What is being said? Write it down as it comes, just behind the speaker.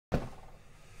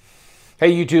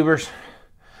Hey YouTubers.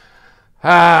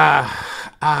 I'm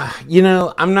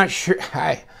not sure.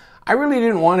 I really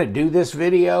didn't want to do this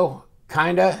video,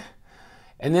 kinda.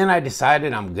 And then I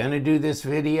decided I'm gonna do this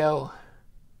video.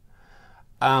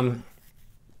 I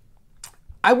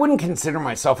wouldn't consider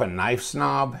myself a knife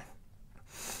snob,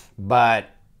 but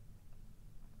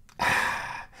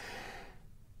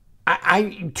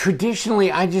I traditionally,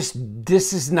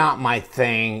 this is not my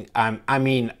thing. I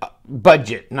mean,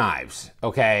 budget knives,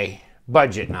 okay?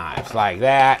 Budget knives like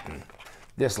that, and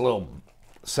this little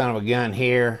son of a gun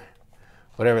here,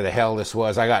 whatever the hell this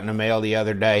was, I got in the mail the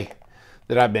other day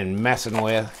that I've been messing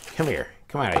with. Come here,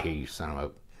 come out of here, you son of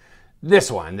a... This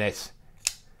one, this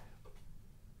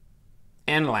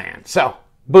inland. So,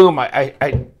 boom,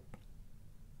 I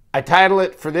title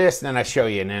it for this, and then I show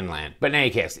you an inland. But in any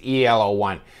case,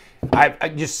 ELO1. I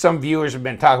just, some viewers have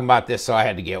been talking about this, so I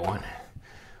had to get one.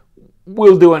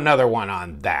 We'll do another one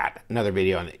on that, another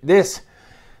video on this.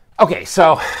 Okay,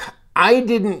 so I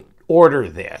didn't order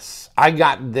this. I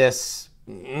got this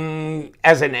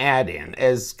as an add-in,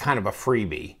 as kind of a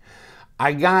freebie.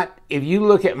 I got, if you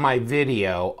look at my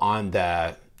video on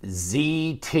the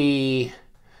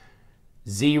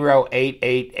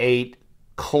ZT0888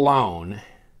 clone,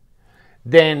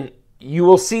 then you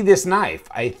will see this knife,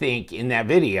 I think, in that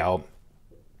video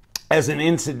as an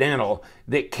incidental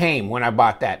that came when I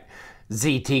bought that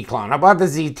ZT clone. I bought the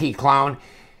ZT clone.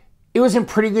 It was in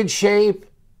pretty good shape.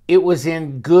 It was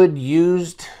in good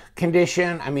used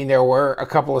condition. I mean, there were a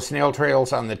couple of snail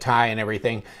trails on the tie and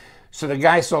everything. So the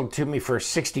guy sold it to me for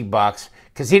 60 bucks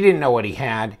because he didn't know what he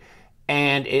had.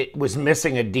 And it was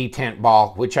missing a detent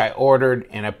ball, which I ordered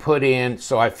and I put in.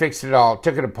 So I fixed it all,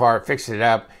 took it apart, fixed it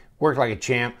up, worked like a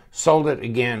champ, sold it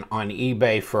again on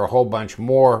eBay for a whole bunch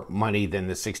more money than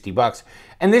the 60 bucks.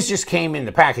 And this just came in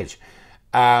the package.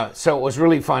 So it was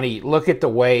really funny. Look at the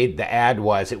way the ad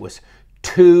was. It was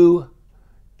 2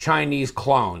 Chinese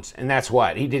clones. And that's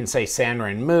what. He didn't say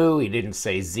Sanrenmu. He didn't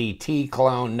say ZT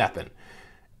clone, nothing.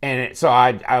 And so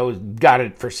I got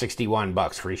it for 61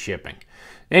 bucks free shipping.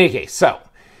 In any case, so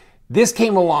this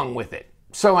came along with it.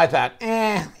 So I thought,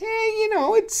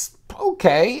 it's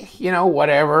okay.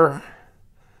 Whatever.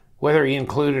 Whether he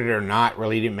included it or not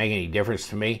really didn't make any difference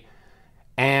to me.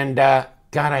 And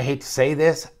God, I hate to say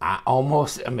this. I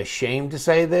almost am ashamed to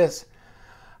say this.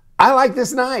 I like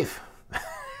this knife.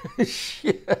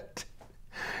 Shit.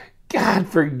 God,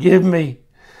 forgive me.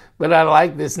 But I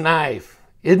like this knife.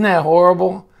 Isn't that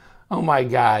horrible? Oh my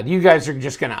God. You guys are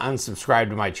just going to unsubscribe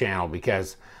to my channel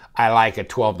because I like a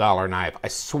 $12 knife. I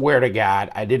swear to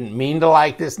God, I didn't mean to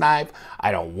like this knife.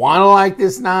 I don't want to like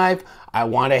this knife. I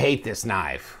want to hate this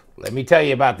knife. Let me tell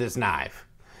you about this knife.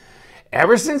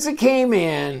 Ever since it came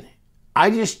in, I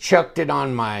just chucked it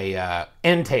on my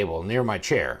end table near my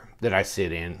chair that I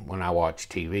sit in when I watch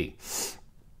TV.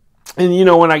 And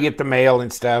when I get the mail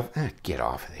and stuff, get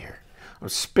off of there. I'm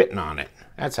spitting on it.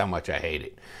 That's how much I hate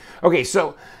it. Okay,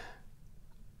 so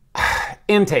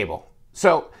end table.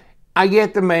 So I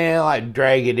get the mail, I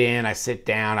drag it in, I sit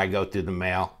down, I go through the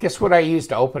mail. Guess what I used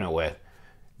to open it with?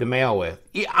 The mail with.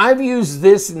 I've used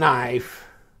this knife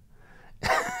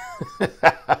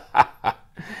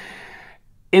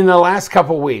in the last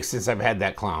couple weeks since I've had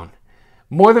that clone,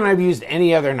 more than I've used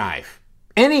any other knife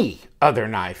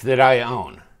that I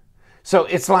own. So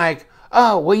it's like,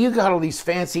 oh, well, you got all these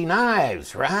fancy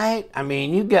knives, right? I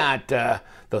mean, you got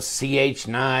those CH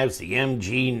knives, the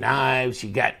MG knives,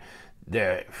 you got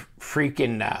the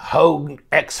freaking Hogue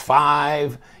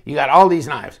X5, you got all these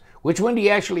knives. Which one do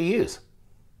you actually use?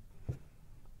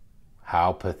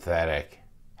 How pathetic.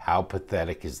 How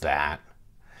pathetic is that?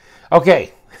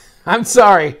 Okay. I'm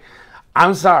sorry,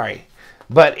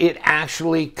 but it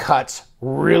actually cuts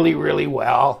really, really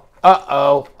well.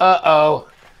 Comes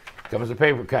the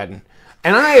paper cutting.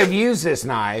 And I have used this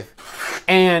knife,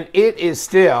 and it is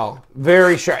still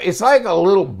very sharp. It's like a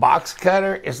little box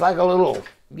cutter. It's like a little,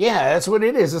 yeah, that's what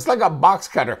it is. It's like a box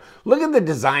cutter. Look at the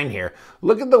design here.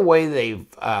 Look at the way they've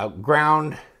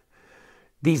ground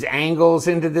these angles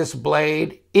into this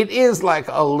blade. It is like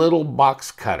a little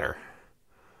box cutter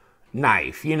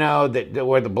knife, that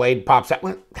where the blade pops out.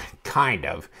 Well, kind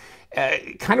of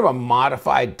a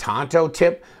modified Tonto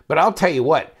tip. But I'll tell you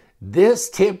what, this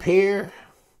tip here,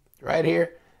 right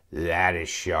here, that is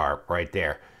sharp right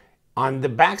there. On the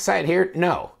backside here,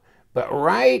 no. But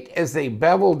right as they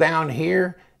bevel down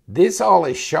here, this all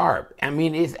is sharp. I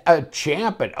mean, it's a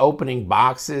champ at opening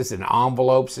boxes and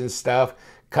envelopes and stuff,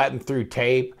 cutting through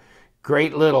tape.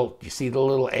 Great little, you see the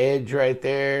little edge right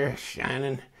there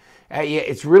shining? Yeah,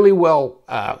 it's really well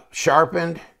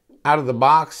sharpened out of the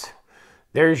box.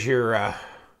 There's your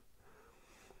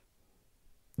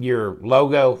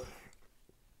logo.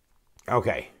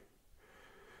 Okay.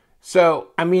 So,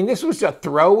 I mean, this was a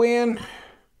throw-in.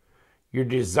 Your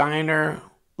designer,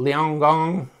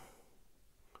 Liangong,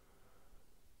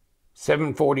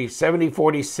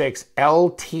 7046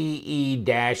 LTE-LKR.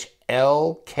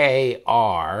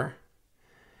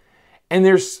 And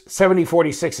there's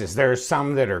 7046s. There's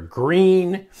some that are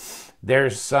green.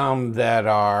 There's some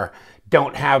that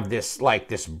don't have this, like,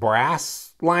 this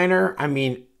brass liner. I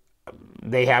mean,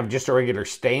 they have just a regular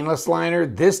stainless liner.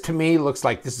 This, to me, looks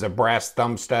like this is a brass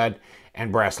thumb stud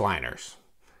and brass liners,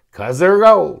 because they're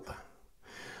gold.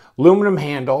 Aluminum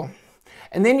handle.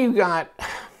 And then you got,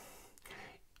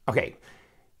 okay,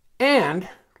 and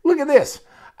look at this.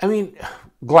 I mean,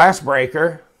 glass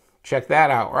breaker. Check that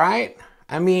out, right?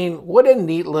 I mean, what a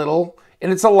neat little,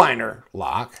 and it's a liner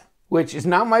lock, which is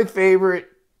not my favorite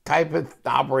type of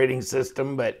operating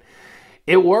system, but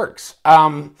it works.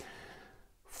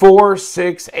 4,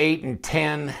 6, 8, and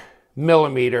 10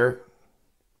 millimeter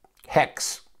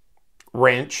hex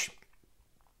wrench.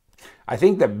 I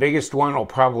think the biggest one will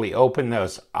probably open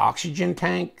those oxygen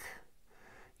tank.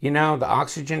 You know, the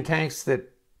oxygen tanks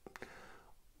that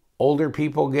older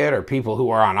people get, or people who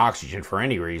are on oxygen for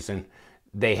any reason.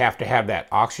 They have to have that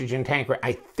oxygen tank.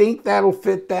 I think that'll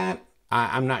fit that.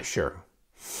 I'm not sure.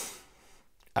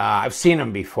 I've seen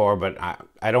them before, but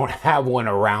I don't have one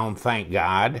around, thank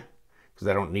God, because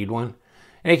I don't need one.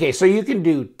 Okay, so you can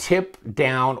do tip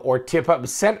down or tip up.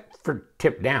 Set for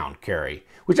tip down carry,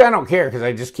 which I don't care because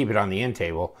I just keep it on the end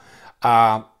table.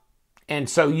 And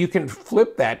so you can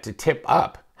flip that to tip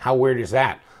up. How weird is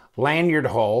that? Lanyard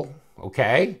hole,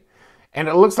 okay? And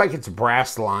it looks like it's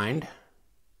brass lined.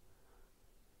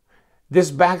 This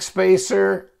back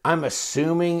spacer, I'm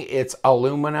assuming it's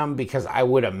aluminum, because I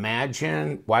would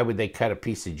imagine, why would they cut a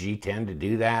piece of G10 to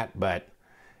do that? But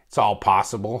it's all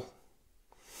possible.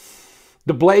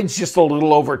 The blade's just a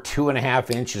little over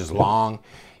 2.5 inches long.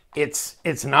 It's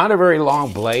not a very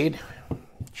long blade.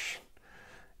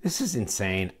 This is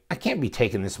insane. I can't be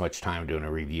taking this much time doing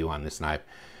a review on this knife.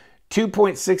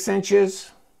 2.6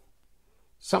 inches,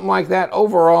 something like that.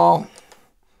 Overall,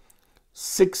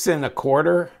 6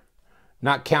 1/4.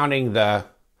 Not counting the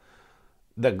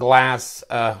glass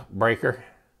breaker.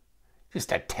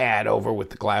 Just a tad over with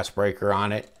the glass breaker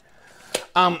on it.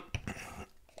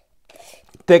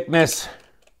 Thickness,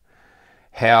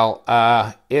 hell,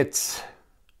 it's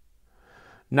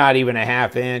not even a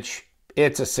 1/2 inch.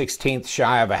 It's a 1/16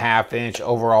 shy of a 1/2 inch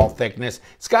overall thickness.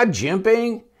 It's got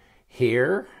jimping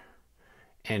here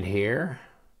and here.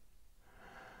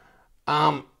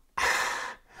 I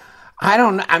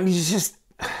don't know. I'm just...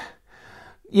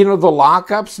 You know, the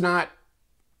lockup's not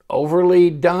overly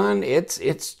done. It's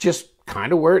just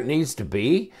kind of where it needs to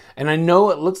be. And I know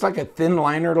it looks like a thin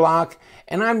liner lock,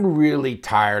 and I'm really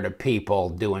tired of people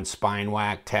doing spine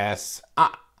whack tests.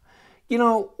 You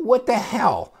know, what the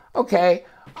hell? Okay,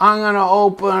 I'm gonna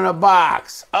open a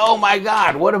box. Oh my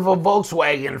God, what if a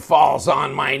Volkswagen falls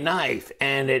on my knife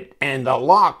and the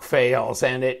lock fails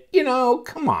and it, you know,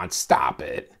 come on, stop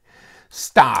it.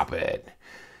 Stop it.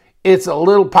 It's a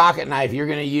little pocket knife you're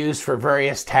going to use for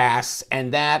various tasks,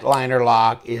 and that liner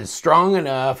lock is strong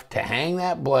enough to hang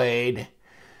that blade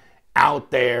out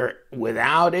there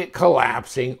without it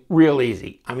collapsing real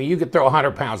easy. I mean, you could throw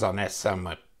 100 pounds on that son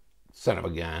of a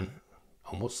gun.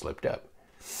 Almost slipped up.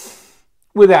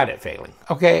 Without it failing.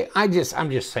 Okay, I'm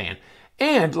just saying.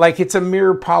 And like, it's a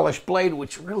mirror polished blade,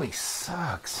 which really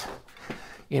sucks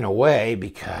in a way,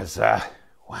 because,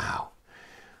 wow.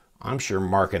 I'm sure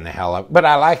marking the hell up, but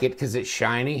I like it because it's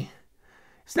shiny.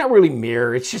 It's not really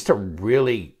mirror. It's just a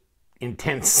really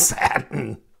intense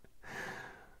satin.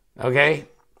 Okay.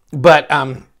 But,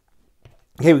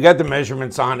 okay, we got the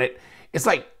measurements on it. It's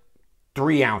like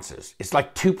 3 ounces. It's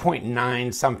like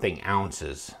 2.9 something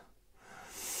ounces.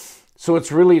 So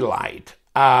it's really light,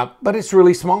 but it's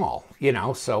really small, you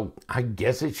know, so I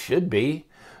guess it should be.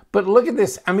 But look at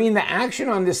this. I mean, the action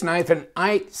on this knife, and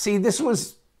this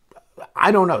was,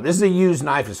 I don't know. This is a used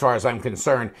knife as far as I'm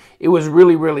concerned. It was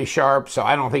really, really sharp, so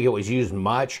I don't think it was used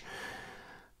much.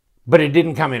 But it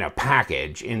didn't come in a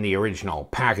package in the original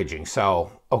packaging.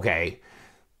 So, okay.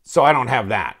 So I don't have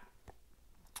that.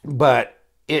 But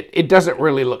it doesn't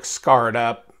really look scarred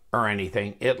up or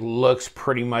anything. It looks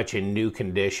pretty much in new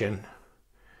condition.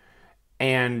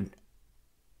 And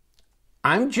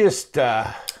I'm just...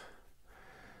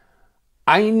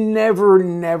 I never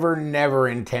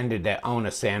intended to own a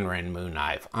Sanrenmu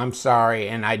knife. I'm sorry,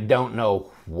 and I don't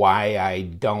know why I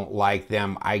don't like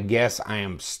them. I guess I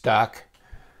am stuck.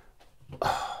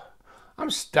 I'm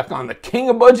stuck on the king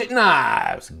of budget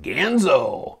knives,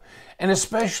 Ganzo. And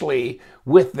especially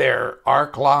with their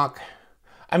arc lock.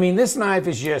 I mean, this knife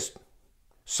is just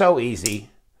So easy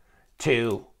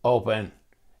to open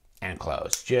and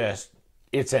close. Just,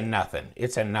 it's a nothing.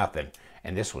 It's a nothing.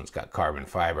 And this one's got carbon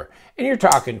fiber. And you're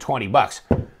talking 20 bucks.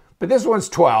 But this one's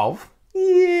 12.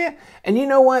 Yeah. And you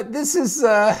know what? This is,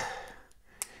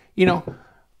 you know,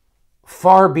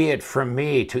 far be it from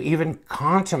me to even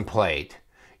contemplate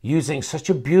using such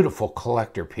a beautiful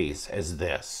collector piece as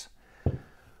this.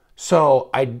 So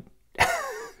I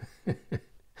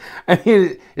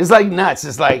mean, it's like nuts.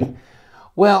 It's like,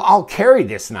 well, I'll carry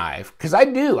this knife, because I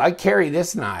do. I carry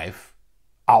this knife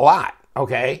a lot,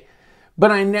 okay?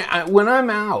 But when I'm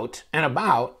out and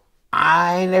about,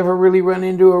 I never really run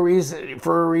into a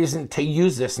reason to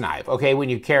use this knife, okay? When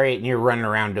you carry it and you're running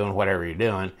around doing whatever you're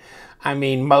doing, I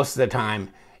mean, most of the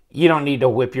time, you don't need to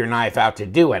whip your knife out to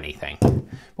do anything.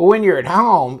 But when you're at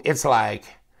home, it's like,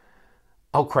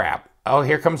 oh crap. Oh,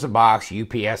 here comes a box,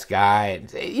 UPS guy.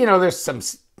 You know, there's some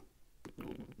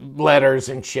letters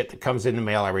and shit that comes in the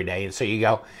mail every day. And so you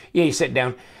go, yeah, you sit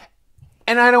down,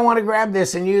 and I don't want to grab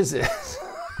this and use this.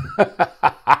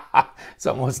 It's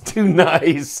almost too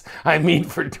nice. I mean,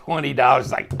 for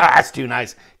 $20, like, it's too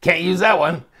nice. Can't use that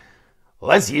one.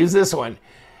 Let's use this one.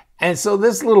 And so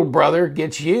this little brother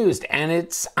gets used,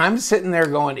 and I'm sitting there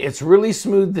going, it's really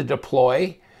smooth to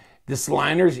deploy. This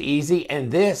liner's easy, and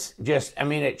this just, I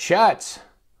mean, it shuts.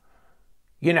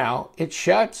 You know, it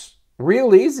shuts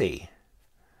real easy.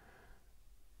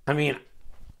 I mean,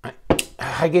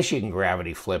 I guess you can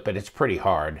gravity flip it. It's pretty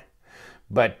hard.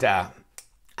 But, I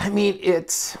mean,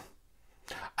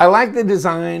 I like the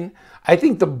design. I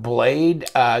think the blade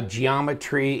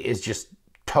geometry is just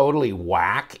totally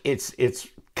whack. It's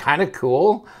kind of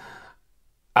cool.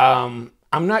 I'm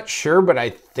not sure, but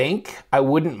I think I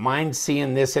wouldn't mind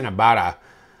seeing this in about a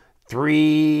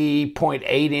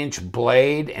 3.8-inch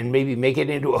blade and maybe make it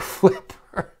into a flipper.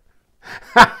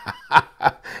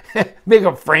 Make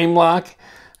a frame lock.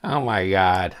 Oh my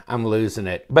God, I'm losing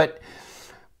it. But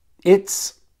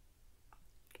it's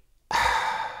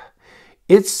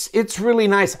really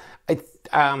nice.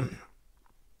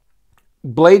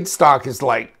 Blade stock is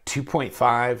like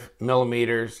 2.5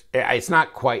 millimeters. It's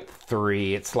not quite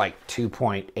 3. It's like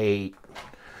 2.8,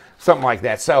 something like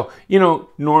that. So, you know,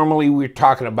 normally we're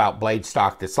talking about blade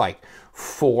stock that's like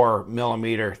 4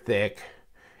 millimeter thick,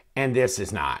 and this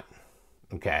is not.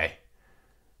 Okay.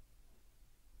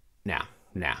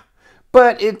 No.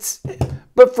 But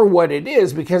for what it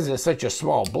is, because it's such a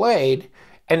small blade,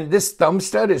 and this thumb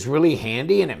stud is really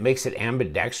handy, and it makes it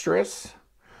ambidextrous.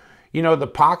 You know, the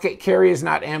pocket carry is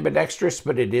not ambidextrous,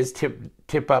 but it is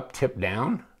tip up, tip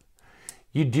down.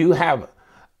 You do have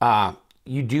jimping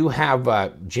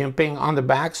on the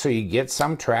back, so you get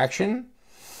some traction.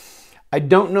 I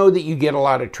don't know that you get a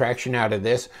lot of traction out of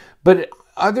this, but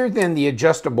other than the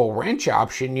adjustable wrench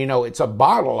option, you know, it's a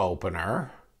bottle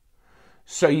opener,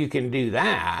 so you can do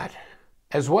that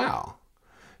as well.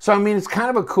 So, I mean, it's kind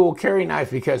of a cool carry knife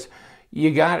because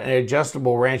you got an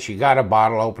adjustable wrench, you got a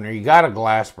bottle opener, you got a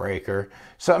glass breaker.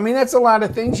 So, I mean, that's a lot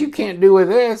of things you can't do with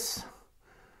this.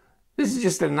 This is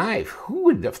just a knife. Who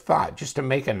would have thought just to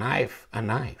make a knife,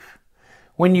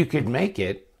 when you could make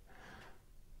it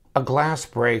a glass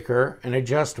breaker, an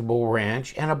adjustable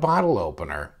wrench, and a bottle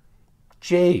opener?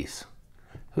 Jeez,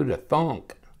 who'd have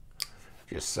thunk?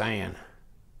 Just saying.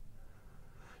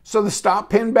 So the stop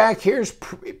pin back here is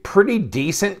pretty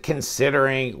decent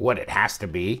considering what it has to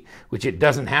be, which it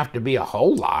doesn't have to be a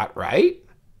whole lot, right?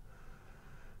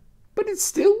 But it's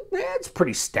still, it's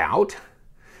pretty stout.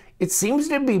 It seems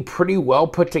to be pretty well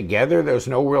put together. There's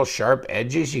no real sharp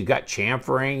edges. You got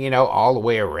chamfering, you know, all the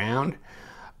way around.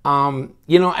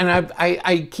 You know, and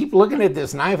I keep looking at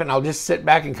this knife, and I'll just sit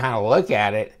back and kind of look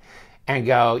at it and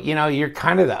go, you know, you're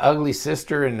kind of the ugly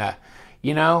sister and the,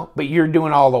 you know, but you're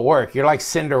doing all the work. You're like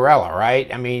Cinderella,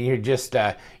 right? I mean, you're just,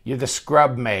 you're the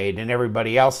scrub maid and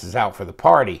everybody else is out for the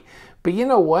party. But you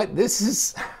know what? This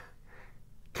is,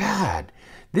 God,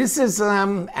 this is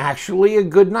actually a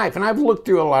good knife. And I've looked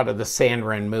through a lot of the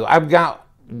Sanrenmu. I've got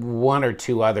 1 or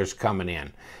 2 others coming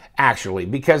in, actually,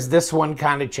 because this one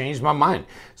kind of changed my mind.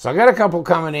 So I got a couple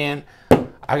coming in.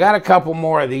 I got a couple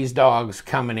more of these dogs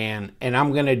coming in, and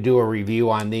I'm going to do a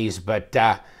review on these. But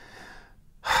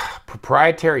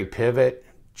proprietary pivot,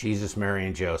 Jesus, Mary,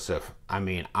 and Joseph. I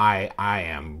mean, I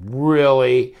am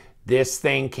really, this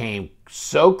thing came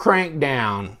so cranked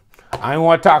down. I don't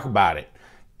want to talk about it.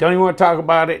 Don't even want to talk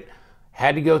about it.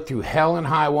 Had to go through hell and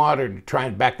high water to try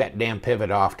and back that damn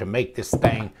pivot off to make this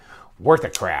thing worth a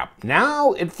crap.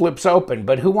 Now it flips open,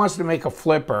 but who wants to make a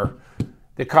flipper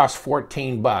that costs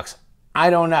 14 bucks? I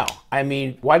don't know. I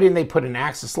mean, why didn't they put an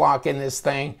axis lock in this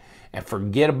thing and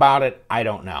forget about it? I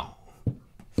don't know.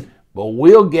 But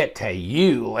we'll get to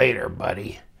you later,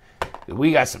 buddy.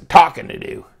 We got some talking to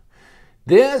do.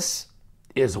 This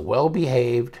is a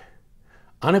well-behaved,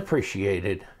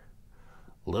 unappreciated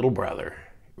little brother.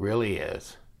 It really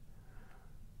is.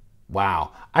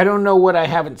 Wow. I don't know what I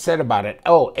haven't said about it.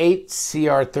 Oh,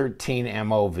 8CR13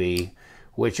 MOV,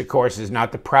 which of course is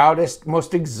not the proudest,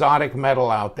 most exotic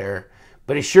metal out there,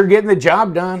 but it's sure getting the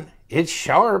job done. It's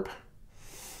sharp.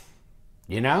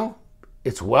 You know,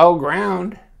 it's well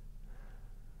ground.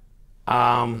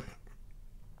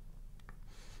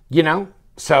 You know,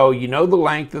 so you know the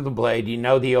length of the blade, you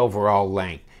know the overall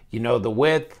length, you know the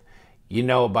width, you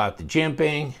know about the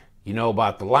jimping, you know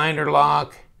about the liner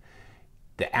lock.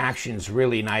 The action's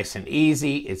really nice and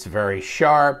easy. It's very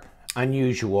sharp,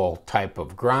 unusual type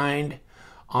of grind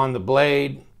on the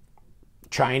blade.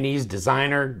 Chinese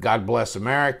designer, God bless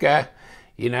America.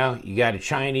 You know, you got a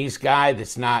Chinese guy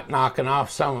that's not knocking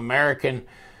off some American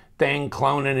thing,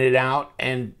 cloning it out,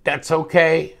 and that's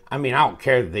okay. I mean, I don't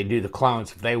care that they do the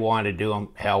clones. If they want to do them,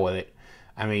 hell with it.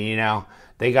 I mean, you know,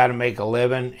 they got to make a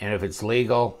living, and if it's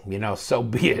legal, you know, so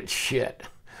be it. Shit.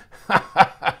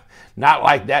 Not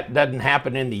like that doesn't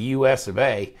happen in the US of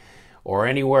A or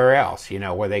anywhere else, you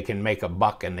know, where they can make a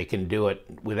buck and they can do it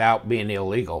without being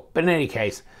illegal. But in any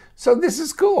case, so this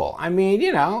is cool. I mean,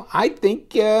 you know, I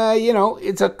think, you know,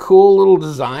 it's a cool little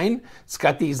design. It's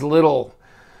got these little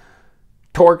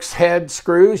Torx head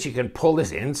screws. You can pull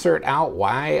this insert out.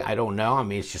 Why? I don't know. I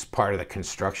mean, it's just part of the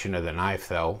construction of the knife,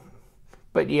 though.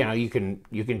 But, you know, you can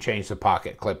change the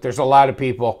pocket clip. There's a lot of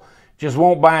people just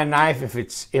won't buy a knife if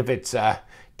it's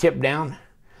tipped down.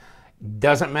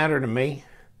 Doesn't matter to me.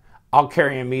 I'll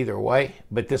carry them either way,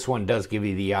 but this one does give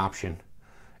you the option.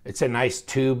 It's a nice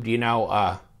tubed, you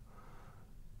know,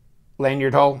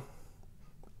 lanyard hole.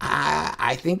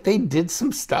 I think they did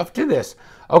some stuff to this.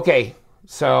 Okay,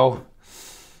 so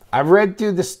I've read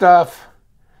through the stuff,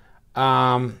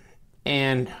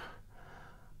 and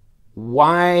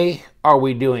why are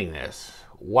we doing this?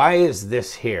 Why is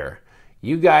this here?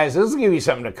 You guys, this will give you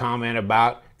something to comment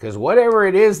about, because whatever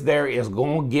it is there is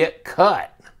going to get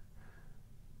cut.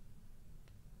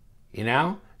 You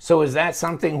know? So is that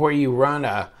something where you run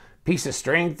a piece of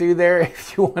string through there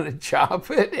if you want to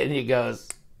chop it? And he goes,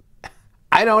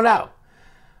 I don't know.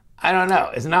 I don't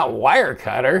know. It's not wire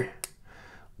cutter,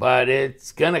 but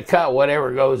it's going to cut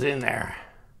whatever goes in there.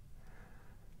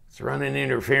 It's running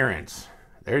interference.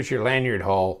 There's your lanyard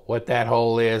hole. What that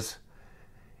hole is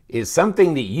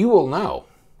something that you will know,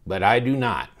 but I do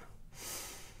not.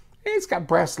 It's got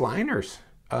brass liners,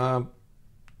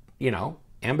 you know,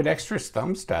 ambidextrous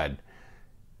thumb stud.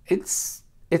 It's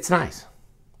nice.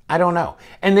 I don't know.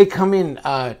 And they come in,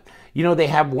 you know, they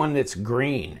have one that's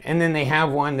green, and then they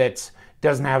have one that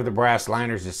doesn't have the brass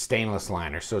liners, it's stainless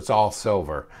liners, so it's all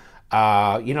silver.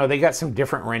 You know, they got some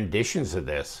different renditions of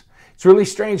this. It's really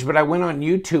strange, but I went on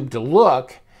YouTube to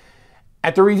look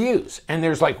at the reviews, and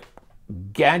there's like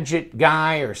Gadget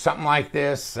Guy or something like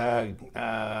this,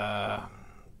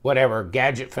 whatever,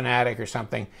 Gadget Fanatic or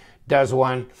something, does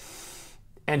one,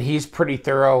 and he's pretty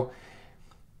thorough.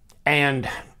 And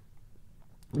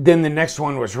then the next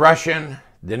one was Russian,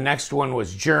 the next one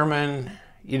was German,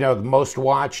 you know, the most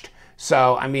watched.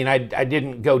 So, I mean, I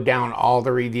didn't go down all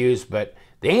the reviews, but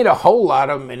there ain't a whole lot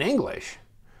of them in English.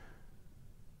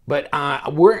 But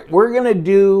we're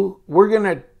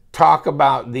gonna talk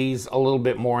about these a little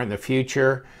bit more in the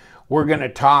future. We're gonna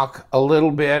talk a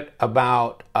little bit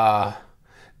about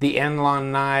the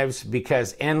Enlan knives,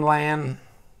 because Enlan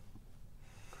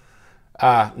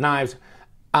knives,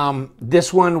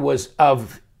 this one was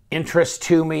of interest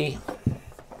to me.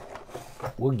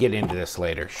 We'll get into this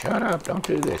later. Shut up, don't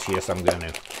do this. Yes, I'm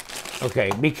gonna.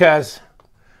 Okay, because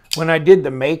when I did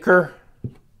the Maker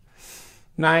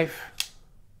knife,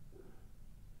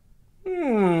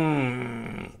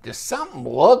 does something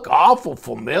look awful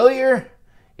familiar?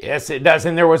 Yes, it does.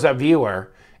 And there was a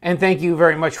viewer. And thank you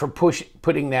very much for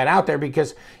putting that out there,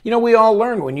 because, you know, we all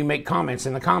learn when you make comments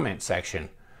in the comment section.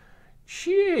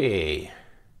 Gee,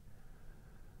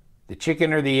 the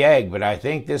chicken or the egg, but I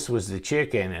think this was the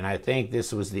chicken, and I think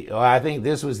this was the, I think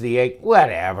this was the egg,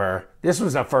 whatever. This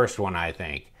was the first one, I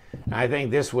think. I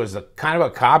think this was a kind of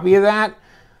a copy of that.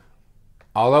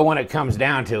 Although when it comes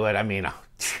down to it, I mean,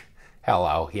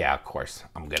 hello, yeah, of course,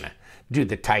 I'm gonna do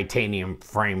the titanium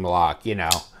frame lock, you know,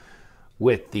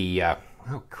 with the,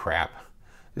 oh crap,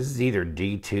 this is either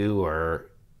D2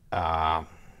 or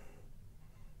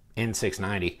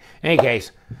N690. In any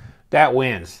case, that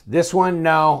wins. This one,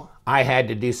 no, I had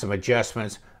to do some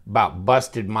adjustments, about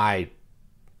busted my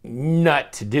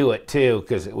nut to do it too,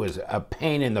 because it was a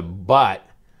pain in the butt.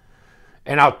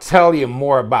 And I'll tell you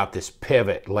more about this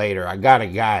pivot later. I got a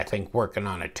guy, I think, working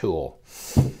on a tool.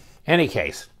 Any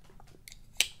case,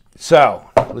 so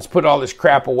let's put all this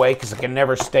crap away because I can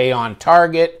never stay on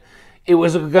target. It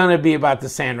was going to be about the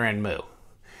Sanrenmu.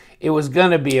 It was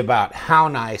going to be about how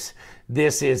nice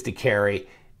this is to carry.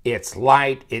 It's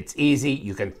light, it's easy,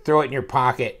 you can throw it in your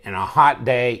pocket. In a hot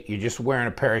day, you're just wearing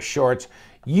a pair of shorts.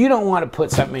 You don't want to put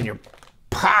something in your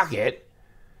pocket,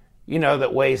 you know,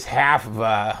 that weighs half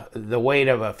of the weight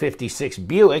of a 56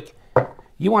 Buick.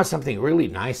 You want something really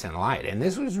nice and light. And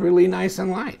this was really nice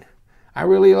and light. I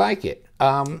really like it.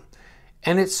 And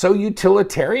it's so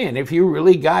utilitarian. If you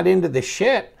really got into the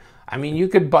shit, I mean, you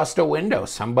could bust a window.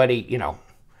 Somebody, you know,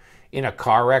 in a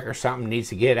car wreck or something needs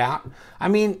to get out. I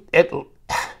mean,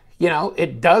 you know,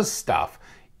 it does stuff.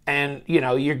 And, you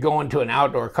know, you're going to an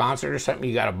outdoor concert or something,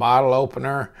 you got a bottle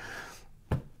opener.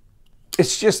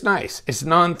 It's just nice. It's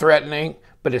non-threatening,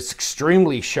 but it's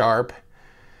extremely sharp.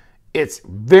 It's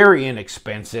very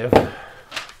inexpensive.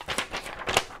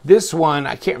 This one,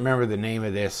 I can't remember the name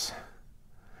of this.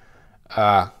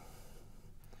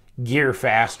 Gear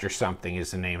Fast or something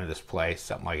is the name of this place,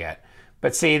 something like that.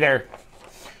 But see there,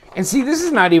 and see, this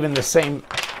is not even the same.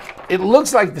 It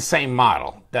looks like the same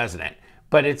model, doesn't it?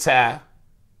 But it's a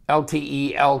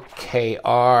LTE-LKR.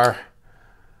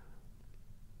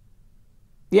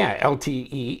 Yeah,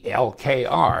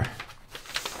 LTE-LKR.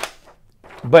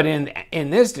 But in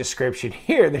this description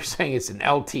here, they're saying it's an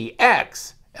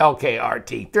LTX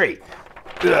LKR-T3.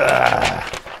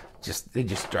 They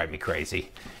just drive me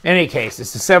crazy. In any case,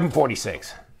 it's the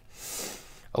 746.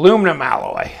 Aluminum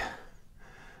alloy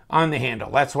on the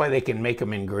handle. That's why they can make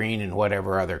them in green and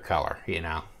whatever other color, you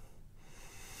know.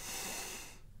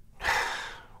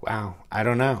 Wow, I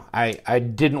don't know. I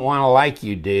didn't want to like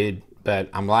you, dude, but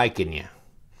I'm liking you.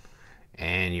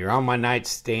 And you're on my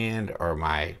nightstand or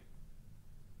my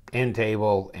end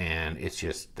table, and it's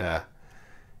just,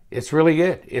 it's really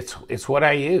good. It's what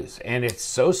I use, and it's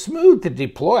so smooth to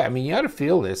deploy. I mean, you ought to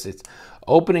feel this. It's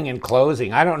opening and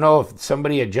closing. I don't know if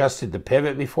somebody adjusted the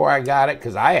pivot before I got it,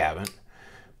 because I haven't,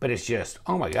 but it's just,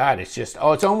 oh my God, it's just,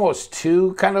 oh, it's almost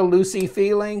too kind of loosey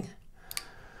feeling,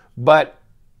 but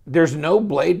there's no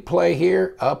blade play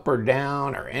here, up or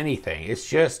down or anything. It's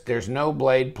just, there's no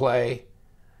blade play.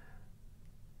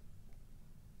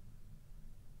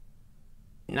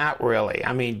 Not really.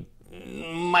 I mean,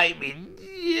 might be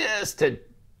just a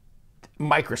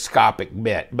microscopic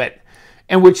bit, but,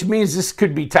 and which means this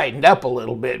could be tightened up a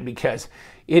little bit because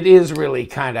it is really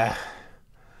kind of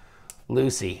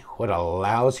loosey. What a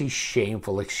lousy,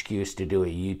 shameful excuse to do a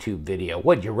YouTube video.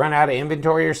 What, you run out of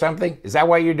inventory or something? Is that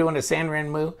why you're doing a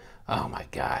Sanrenmu? Oh my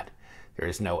God, there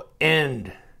is no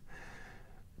end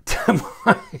to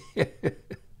my...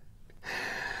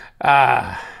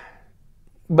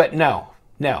 but no,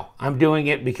 I'm doing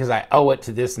it because I owe it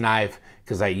to this knife,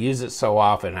 because I use it so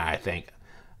often, and I think,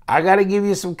 I got to give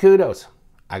you some kudos.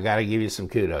 I got to give you some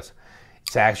kudos.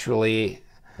 It's actually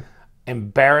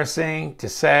embarrassing to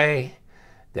say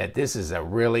that this is a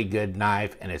really good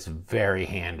knife, and it's very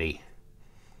handy,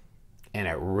 and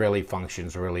it really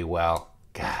functions really well.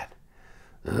 God.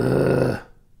 Ugh.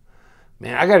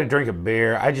 Man, I got to drink a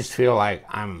beer. I just feel like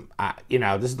you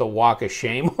know, this is the walk of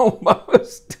shame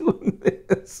almost doing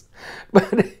this.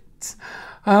 But it's,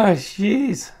 oh,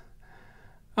 jeez.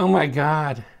 Oh, my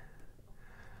God.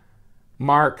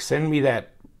 Mark, send me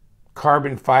that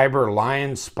carbon fiber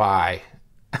lion spy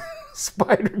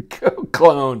spider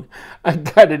clone. I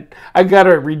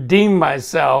gotta redeem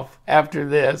myself after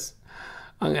this.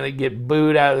 I'm going to get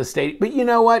booed out of the state. But you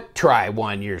know what? Try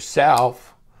one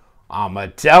yourself. I'm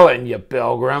a-telling you,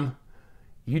 Pilgrim.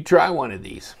 You try one of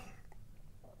these.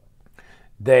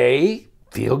 They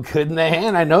feel good in the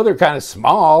hand. I know they're kind of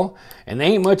small, and they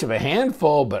ain't much of a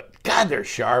handful, but God, they're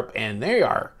sharp, and they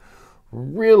are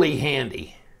really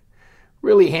handy.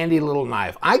 Really handy little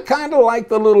knife. I kind of like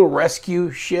the little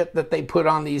rescue shit that they put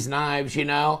on these knives, you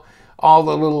know? All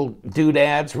the little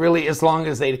doodads, really, as long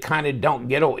as they kind of don't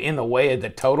get in the way of the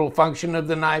total function of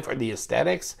the knife or the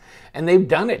aesthetics. And they've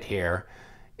done it here.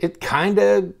 It kind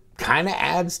of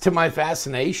adds to my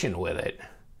fascination with it.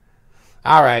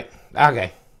 All right,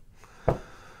 okay.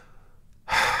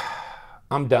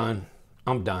 I'm done.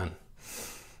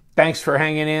 Thanks for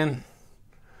hanging in.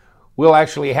 We'll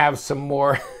actually have some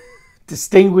more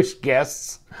distinguished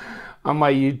guests on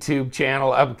my YouTube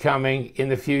channel upcoming in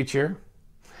the future.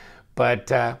 But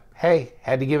hey,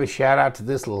 had to give a shout out to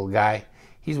this little guy.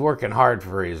 He's working hard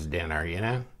for his dinner, you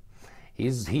know?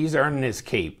 He's earning his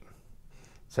keep.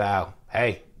 So,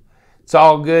 hey, it's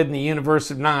all good in the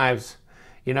universe of knives.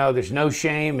 You know, there's no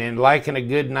shame in liking a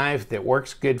good knife that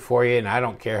works good for you, and I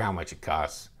don't care how much it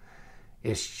costs.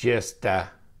 It's just,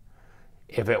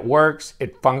 if it works,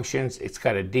 it functions, it's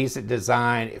got a decent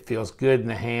design, it feels good in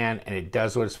the hand, and it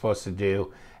does what it's supposed to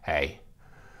do, hey,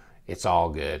 it's all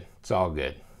good. It's all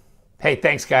good. Hey,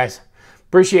 thanks, guys.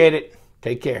 Appreciate it.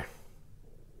 Take care.